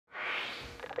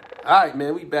All right,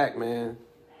 man, we back, man.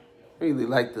 Really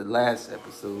liked the last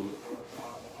episode,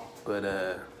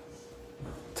 but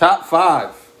top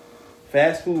 5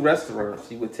 fast food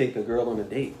restaurants you would take a girl on a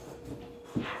date.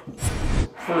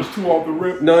 First 2 off the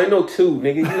rip. No, ain't no 2,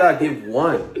 nigga. You gotta give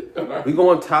 1. We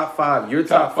going top 5. Your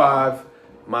top 5,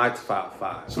 my top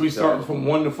 5. So we starting from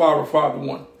 1 to 5 or 5 to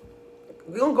 1?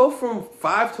 We gonna go from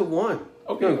 5 to 1.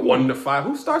 Okay, 1 to 5.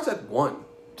 Who starts at 1?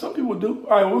 Some people do.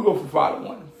 All right, we'll go from 5 to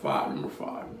 1. Number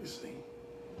 5. Let me see.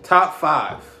 Top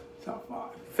 5. Top 5.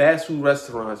 Fast food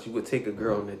restaurants you would take a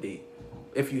girl on a date.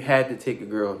 If you had to take a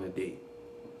girl on a date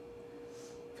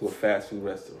to a fast food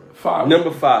restaurant. 5. Number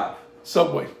 5.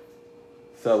 Subway.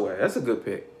 Subway. That's a good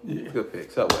pick. Yeah. Good pick.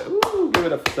 Subway. Ooh, give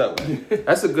it up for Subway.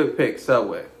 That's a good pick.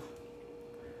 Subway.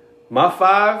 My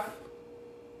 5.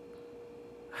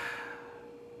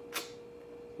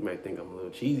 You might think I'm a little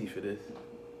cheesy for this.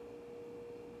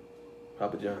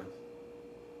 Papa John's.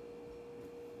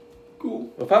 Cool.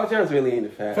 Well, Papa John's really ain't a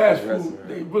fast food restaurant.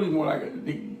 They really more like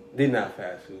They're not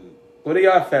fast food. Well, they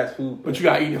are fast food. But you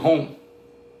gotta eat at home.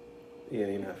 Yeah,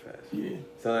 they're not fast food. Yeah.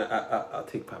 So I'll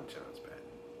take Papa John's back.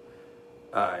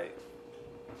 All right.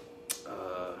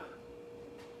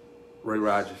 Roy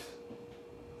Rogers.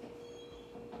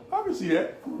 I can see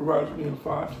that. Rogers being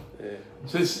 5. Yeah.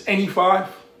 So it's any 5?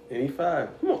 Any 5.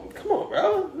 Come on,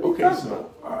 bro. Okay, so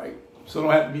all right. So it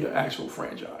don't have to be an actual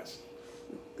franchise.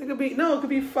 It could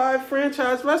be 5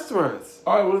 franchise restaurants.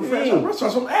 All right, well, the franchise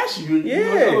restaurants, I'm asking you. Yeah. You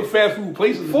know, other fast food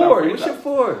places. 4. What's your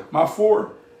 4? My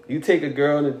 4. You take a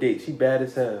girl on a date. She bad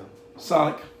as hell.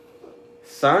 Sonic.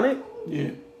 Sonic?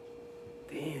 Yeah.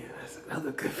 Damn, that's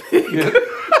another good pick. Yeah.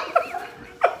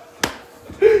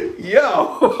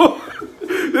 Yo,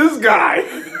 this guy.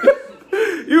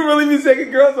 You really be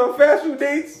taking girls on fast food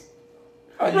dates?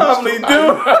 Probably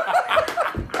do.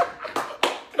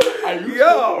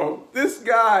 Yo, this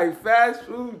guy, fast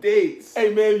food dates.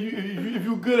 Hey man, if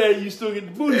you good at it, you still get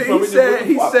the booty from He it.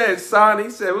 He said Sonic.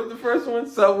 He said, what's the first one?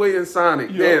 Subway and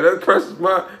Sonic. Yo. Damn, that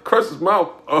crushes my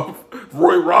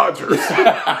Roy Rogers.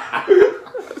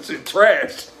 That shit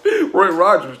trash. Roy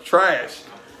Rogers trash.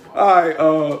 All right,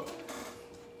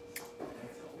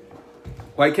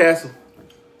 White Castle.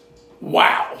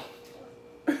 Wow.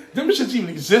 Them shits even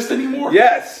exist anymore?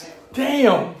 Yes.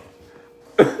 Damn.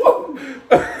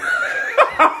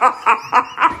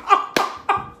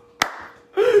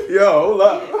 Yo, hold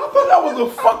up. I thought that was a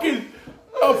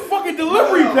fucking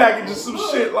delivery package or some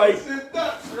shit. Like,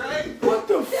 what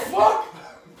the fuck?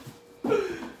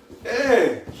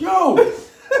 Hey. Yo.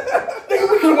 Nigga,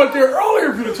 we could have went there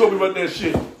earlier if you'd have told me about that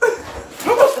shit.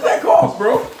 How much did that cost,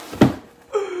 bro?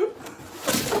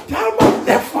 How much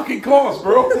that fucking cost,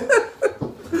 bro? Yo,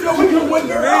 we could have went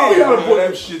there earlier to bought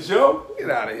them shit, yo. Get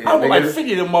out of here. I want like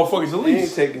 50 of them motherfuckers at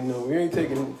least. We ain't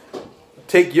taking.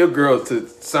 Take your girls to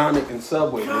Sonic and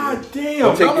Subway. God damn.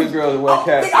 Don't take your girls to White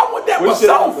Castle. I want that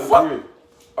myself. Fuck.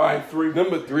 All right, 3.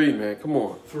 Number 3, man. Come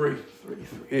on. 3.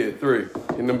 Yeah, 3.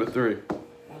 You're number 3.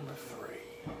 Number 3.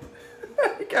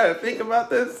 You gotta think about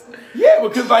this. Yeah,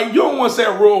 because like you don't want to say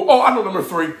a rule. Oh, I know number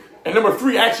 3. And number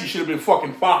 3 actually should have been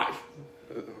fucking 5.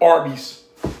 Arby's.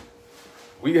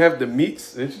 We have the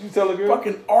meats. Didn't you tell a girl?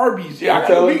 Fucking Arby's. Yeah, I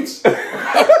got the meats.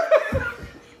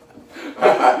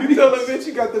 You tell that bitch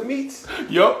you got the meats?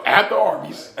 Yup, at the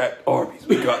Arby's. At Arby's.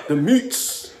 We got the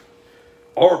meats.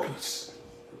 Arby's.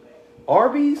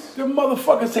 Arby's? Them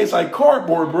motherfuckers taste like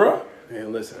cardboard, bro.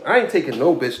 Man, listen. I ain't taking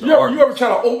no bitch to Arby's. You ever try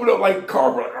to open up like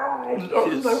cardboard?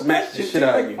 She'd Like, smack the shit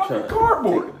out of you trying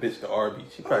cardboard. to take a bitch to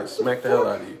Arby's. She probably smack the hell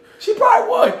out of you. She probably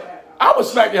would. I would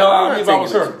smack the hell out of me if I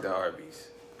was her. To Arby's.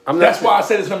 That's why I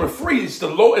said it's number 3. It's the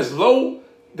low. It's low.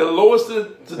 The lowest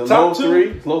to the top 2.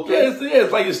 3? Low 3? Yeah,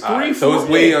 it's like it's 3. Right, so 4, it's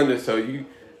way under. So you.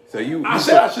 I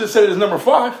should have said it's number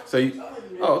 5. So you.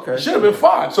 Oh, okay. It should have been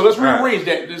 5. So let's rearrange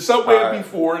that. The Subway would be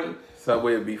 4. And,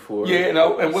 Subway would be 4. Yeah, and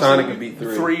what's Sonic would be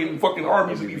 3. 3, and fucking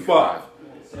Arby's would be 5.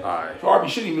 All right. So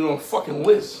Arby's shouldn't even be on the fucking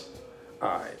list.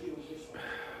 All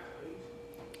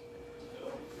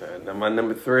right. Now my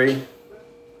number 3.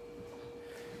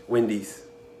 Wendy's.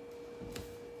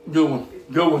 Good one.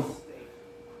 No.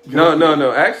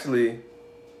 Actually,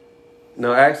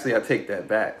 I take that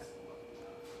back.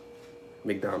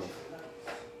 McDonald's.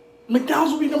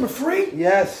 McDonald's would be number 3?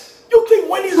 Yes. You think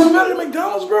Wendy's is better than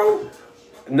McDonald's, bro?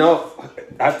 No,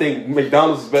 I think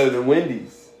McDonald's is better than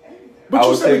Wendy's. But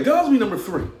you said McDonald's would be number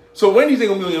 3. So Wendy's ain't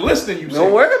gonna be on your list then, you said.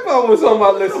 Don't worry about what's on my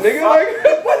list, nigga. Like,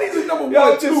 Wendy's is number 1,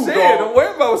 I'm 2, just saying, dog. don't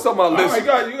worry about what's on my list.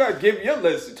 Right. You gotta give your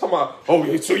list. You're talking about,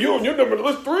 so you on your number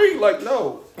list 3? Like,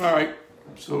 no. All right.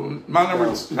 So my number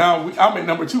I'm at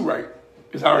number 2, right?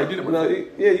 Because I already did number 3.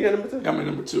 Yeah, you got number 2. I'm at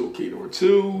number 2. Okay, number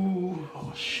 2.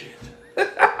 Oh shit.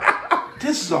 This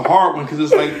this is a hard one because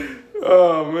it's like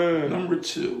Oh man. number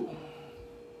 2.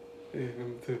 Yeah,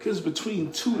 number 2. Because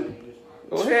between 2.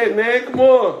 Go ahead, man. Come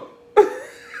on.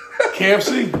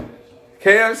 KFC.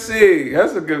 KFC.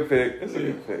 That's a good pick. That's a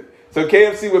good pick. So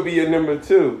KFC would be your number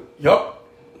 2. Yup.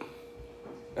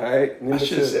 All right. I Number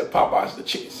should 2. have said Popeyes the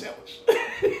chicken sandwich.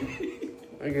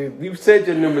 Okay, you said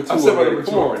your number 2 I said my already. number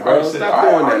 2. Come on, I bro. already said it. Stop I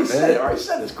doing already that, said man. it. I already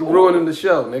said it's cool. Ruining the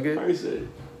show, I nigga. already said it.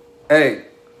 Hey.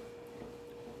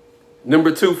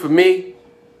 Number 2 for me,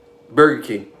 Burger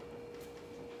King.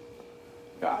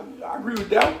 I agree with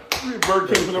that. I agree with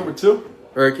Burger King for number 2.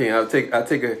 Burger King. I'll take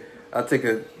a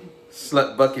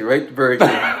slut bucket right to Burger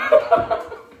King.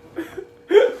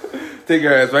 Take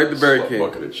your ass right to Burger King.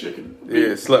 Bucket of chicken.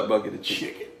 Yeah, slut bucket of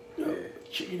chicken. Chicken. Yeah.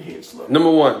 Chicken head slut. Number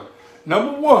 1.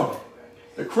 Number 1.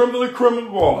 The criminally criminal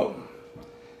of all of them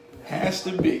has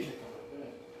to be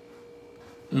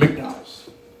McDonald's.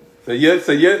 So you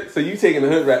taking the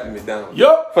hood rap at McDonald's?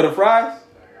 Yup. For the fries?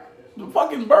 The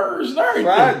fucking burgers and everything.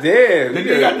 Right, damn.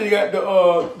 They got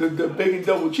the bacon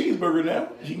double cheeseburger now.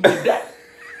 You can get that.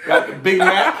 Got the Big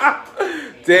Mac.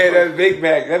 Damn, that Big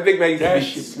Mac. That Big Mac used That to be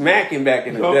shit. smacking back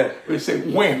in the day. They say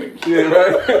whamming. Yeah,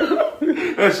 right?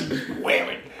 That shit just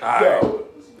whamming. Alright.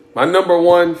 My number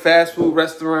 1 fast food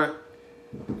restaurant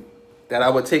that I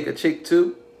would take a chick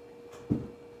to,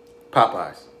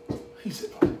 Popeyes. He said,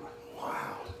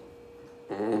 wow.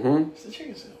 Mm-hmm. It's the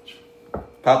chicken sandwich.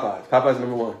 Popeyes. Popeyes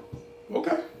number 1.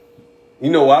 Okay.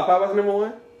 You know why Popeyes number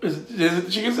 1? Is it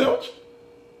the chicken sandwich?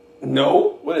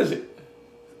 No. What is it?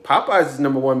 Popeyes is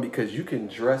number 1 because you can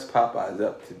dress Popeyes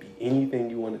up to be anything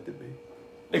you want it to be.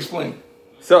 Explain.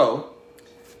 So,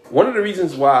 one of the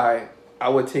reasons why I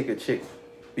would take a chick,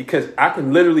 because I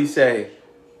can literally say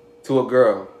to a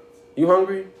girl, "You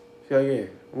hungry?" She's like, "Yeah,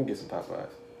 let me get some Popeyes."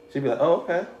 She'd be like, "Oh,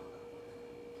 okay."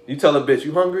 You tell a bitch,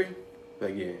 "You hungry?"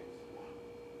 Like, "Yeah,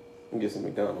 let me get some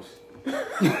McDonald's."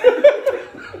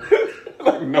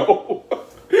 Like, no.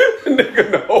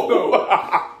 Nigga, no.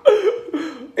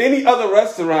 Any other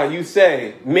restaurant you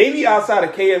say, maybe outside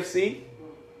of KFC,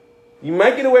 you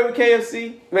might get away with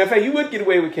KFC. Matter of fact, you would get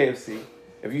away with KFC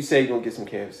if you say you're going to get some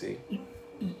KFC.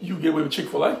 You get away with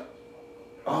Chick-fil-A?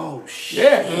 Oh, shit.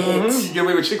 Yeah. Mm-hmm. You get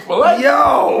away with Chick-fil-A?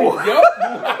 Yo!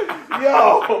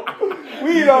 Yo!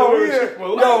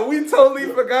 We totally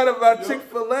forgot about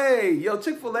Chick-fil-A. Yo,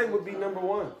 Chick-fil-A would be number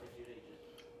 1.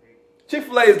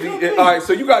 Chick-fil-A is the... All right,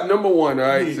 so you got number 1, all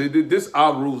right? Yeah. So this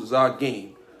our rules, is our game.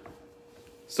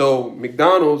 So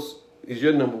McDonald's is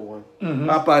your number 1. Mm-hmm.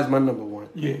 Popeye's my number 1.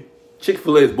 Yeah.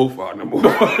 Chick-fil-A is both our number 1.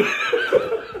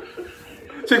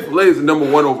 Chick-fil-A is the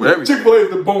number 1 over everything. Chick-fil-A is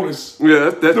the bonus. Yeah,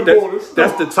 that's bonus.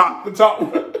 That's the top. The top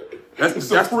one. That's the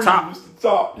top. It's the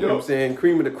top. You know what I'm saying?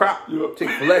 Cream of the crop. Yep.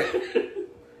 Chick-fil-A.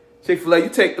 Chick-fil-A,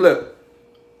 look,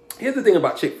 here's the thing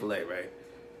about Chick-fil-A, right?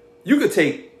 You could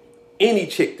take any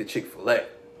chick to Chick-fil-A.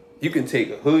 You can take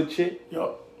a hood chick.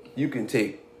 Yup. You can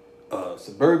take a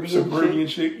suburban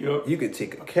chick. Yup. You can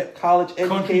take a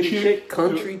college-educated chick,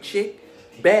 country chick,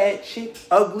 bad chick,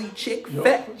 ugly chick,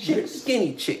 fat chick,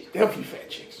 skinny chick. Definitely fat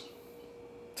chicks.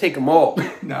 Take them all.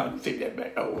 Nah, take that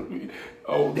back.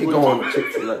 They go on to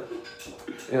Chick-fil-A.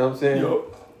 You know what I'm saying?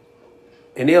 Yup.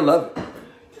 And they'll love it.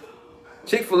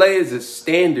 Chick-fil-A is a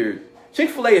standard.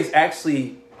 Chick-fil-A is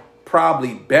actually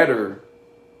probably better.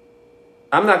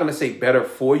 I'm not going to say better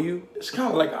for you. It's kind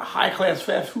of like a high-class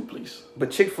fast food place.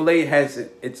 But Chick-fil-A has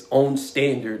its own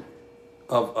standard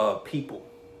of people,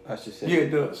 I should say. Yeah,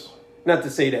 it does. Not to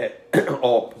say that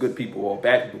all good people or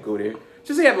bad people go there.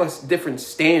 Just they have a different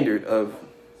standard of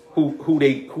who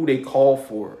they call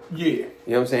for. Yeah. You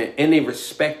know what I'm saying? And they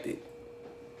respect it.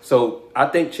 So I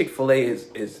think Chick-fil-A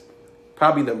is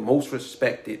probably the most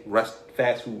respected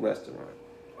fast food restaurant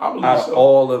I believe out of so.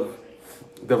 all of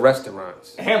the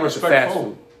restaurants. And respectful. Fast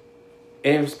food.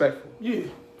 And respectful. Yeah.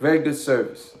 Very good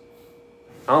service.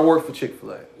 I don't work for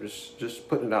Chick-fil-A. Just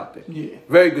putting it out there. Yeah.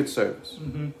 Very good service.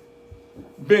 Mm-hmm.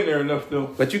 Been there enough though.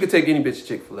 But you can take any bitch to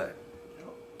Chick-fil-A.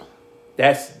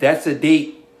 That's a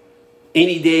date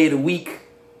any day of the week.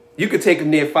 You could take them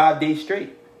there 5 days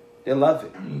straight. They love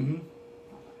it. Mm-hmm.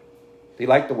 They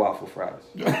like the waffle fries.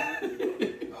 I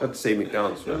have to say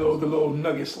McDonald's fries. The little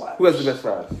nugget sliders. Who has the best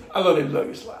fries? I love them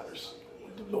nugget sliders.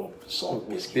 The little salt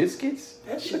biscuits. Biscuits?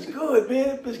 That shit's good,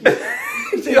 man. Biscuits.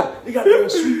 They got the little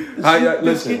sweet Listen,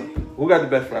 biscuit. who got the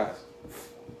best fries?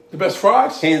 The best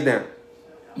fries? Hands down.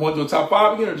 Want to do a top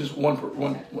 5 again or just one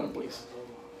place?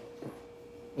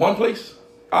 One place?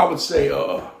 I would say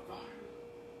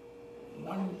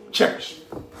Checkers.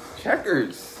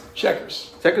 Checkers.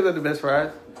 Checkers. Checkers are the best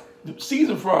fries? The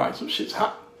seasoned fries. Them shit's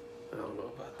hot. I don't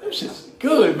know about that. Them shit's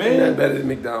good, Ain't that man. better than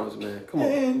McDonald's, man. Come on.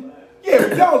 Man, Yeah,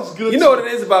 McDonald's is good. You know what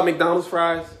it is about McDonald's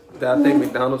fries? That I think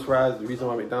McDonald's fries, the reason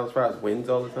why McDonald's fries wins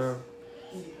all the time,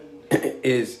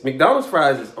 is McDonald's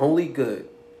fries is only good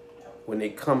when they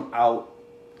come out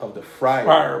of the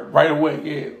fryer right away.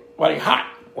 Yeah, while they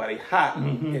hot.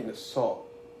 In the salt.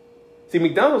 See,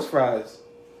 McDonald's fries,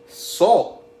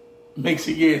 salt makes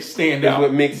it stand is out.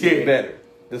 what makes it better.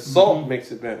 The salt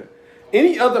makes it better.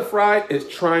 Any other fry is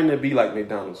trying to be like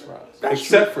McDonald's fries,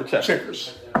 except for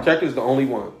Checkers. Checkers is the only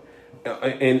one.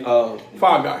 And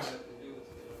Five Guys.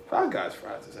 Five Guys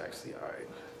fries is actually all right.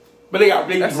 But they got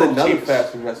That's another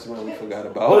fast food restaurant we forgot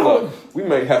about. Hold on. We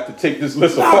might have to take this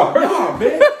list apart. Nah,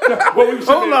 man. Well,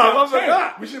 Hold on, I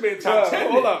forgot. We should be in top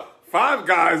 10. Hold up. Five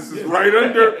Guys is right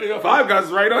under. Five Guys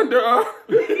is right under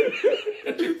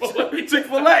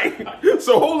Chick-fil-A.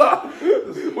 So hold up.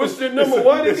 What's your number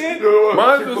one again?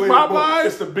 Mine was Popeyes.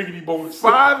 It's the biggity bonus.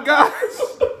 Five Guys.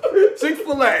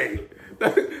 Chick-fil-A.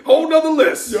 Whole nother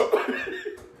list.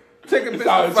 Take a bit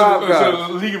of Five Guys. It's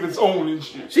a league of its own and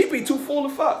shit. She'd be too full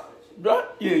of fuck. Right?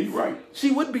 Yeah, you're right. She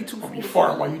would be too full. You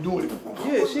farting while you doing it.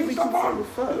 Yeah, she'd be too full of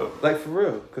fuck. Like, for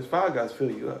real. Because Five Guys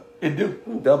fill you up. It do.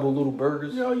 Double little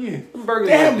burgers. Hell yeah. Them burgers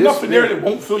they have like nothing there that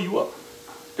won't fill you up.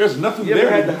 There's nothing you there. You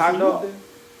ever had that the hot dog there?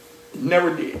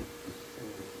 Never did.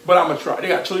 But I'm going to try. They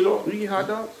got chili dog. Do you eat hot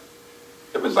dogs?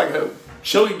 If it's like a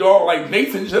chili dog like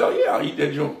Nathan's, hell yeah, I'll eat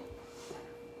that joint.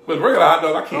 But regular hot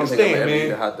dog, I can't stand, man. Eat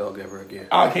a hot dog ever again.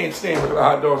 I can't stand regular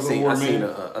hot dogs no more, man.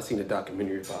 I seen a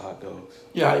documentary about hot dogs.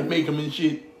 Yeah, they make them and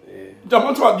shit. Yeah.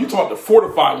 I'm talking, you talking the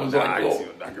fortified ones. I ain't seen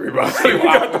a documentary about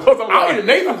I eat a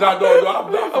Nathan's hot dog.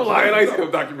 I'm lying. I ain't seen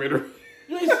a documentary.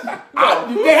 They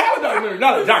have a documentary,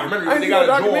 not a documentary. I ain't seen a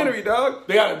documentary, dog.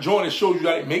 They got a joint that shows you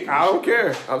how they make them. I don't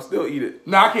care. I'll still eat it.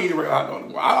 Nah, I can't eat a regular hot dog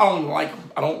anymore. I don't like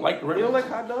them. I don't like the regular. You don't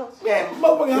like hot dogs? Yeah,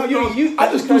 motherfucking hot dogs.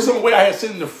 I just threw some away I had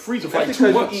sitting in the freezer for like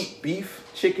 2 months. You eat beef,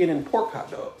 chicken, and pork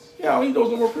hot dogs. Yeah, I don't eat those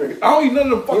no more, period. I don't eat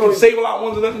none of them fucking Save-A-Lot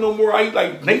ones or nothing no more. I eat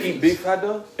like Nathan's. You eat beef hot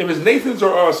dogs? If it's Nathan's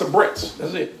or Sabrett's,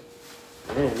 that's it.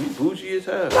 Man, you bougie as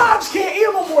hell. Nah, I just can't eat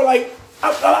them no more. Like,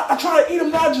 I try to eat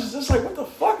them now, just like, what the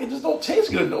fuck? It just don't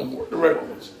taste good no more, the regular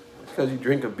ones. It's because you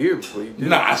drink a beer before you do.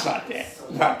 Nah, it's not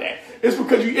that. Not that. It's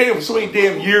because you ate them so many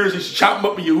damn years and you chop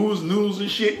them up in your oodles noodles and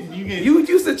shit. And you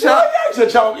used to chop? Yeah, I used to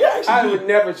chop them. Yeah, I would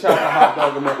never chop a hot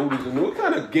dog in my oodles and noodles. What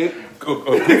kind of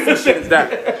goofy shit is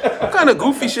that? What kind of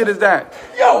goofy shit is that?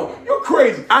 Yo, you're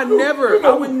crazy. I would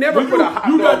never put a hot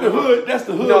dog. You got the hood. That's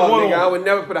the hood. No, one nigga, I would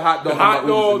never put a hot dog. The hot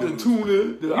dog, the tuna,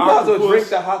 the you might as well drink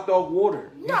the hot dog water.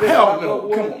 Hell no.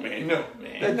 Come on, man. No,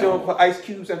 man. That joint put ice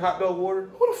cubes in hot dog water.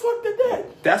 Who the fuck did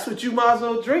that? That's what you might as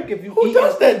well drink if you Who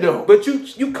does that though? But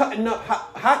you cutting up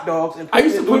hot dogs and I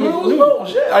used to put them in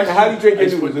noodles. Yeah. How do you drink your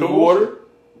noodles? In the water?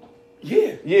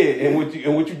 Yeah. Yeah, and what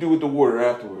you do with the water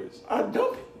afterwards? I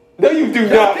dump it. No, you do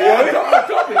not. I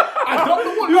dump it. I dump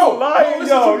the water. You lying,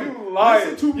 yo. You lying.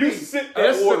 Listen to me. You sip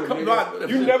that water.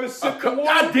 You never sip the water.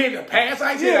 I did in the past.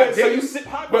 I did. Yeah, so you sip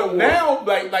hot dog water. But now,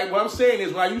 like what I'm saying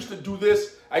is, when I used to do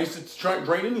this, I used to try and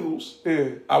drain the noodles. Yeah.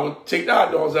 I would take the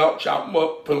hot dogs out, chop them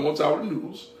up, put them on top of the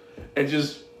noodles, and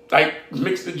just like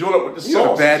mix the joint up with the sauce.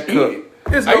 You're a bad cook.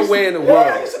 There's no way in the world.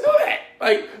 Yeah, I used to do that.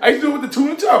 Like I used to do it with the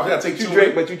tuna chops. I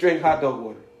take but you drink hot dog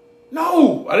water.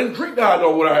 No, I didn't drink the hot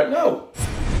dog water. No.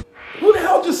 Who the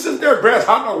hell just sits there and grabs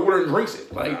hot dog water and drinks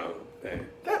it? Like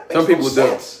that makes some people no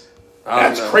sense.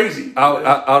 That's crazy.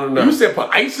 I don't know. You said put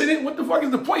ice in it? What the fuck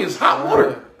is the point? It's hot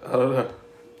water. I don't know.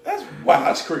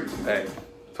 That's crazy. Hey,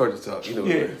 torture talk. You know what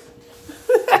yeah. it is.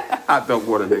 Hot dog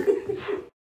water, nigga.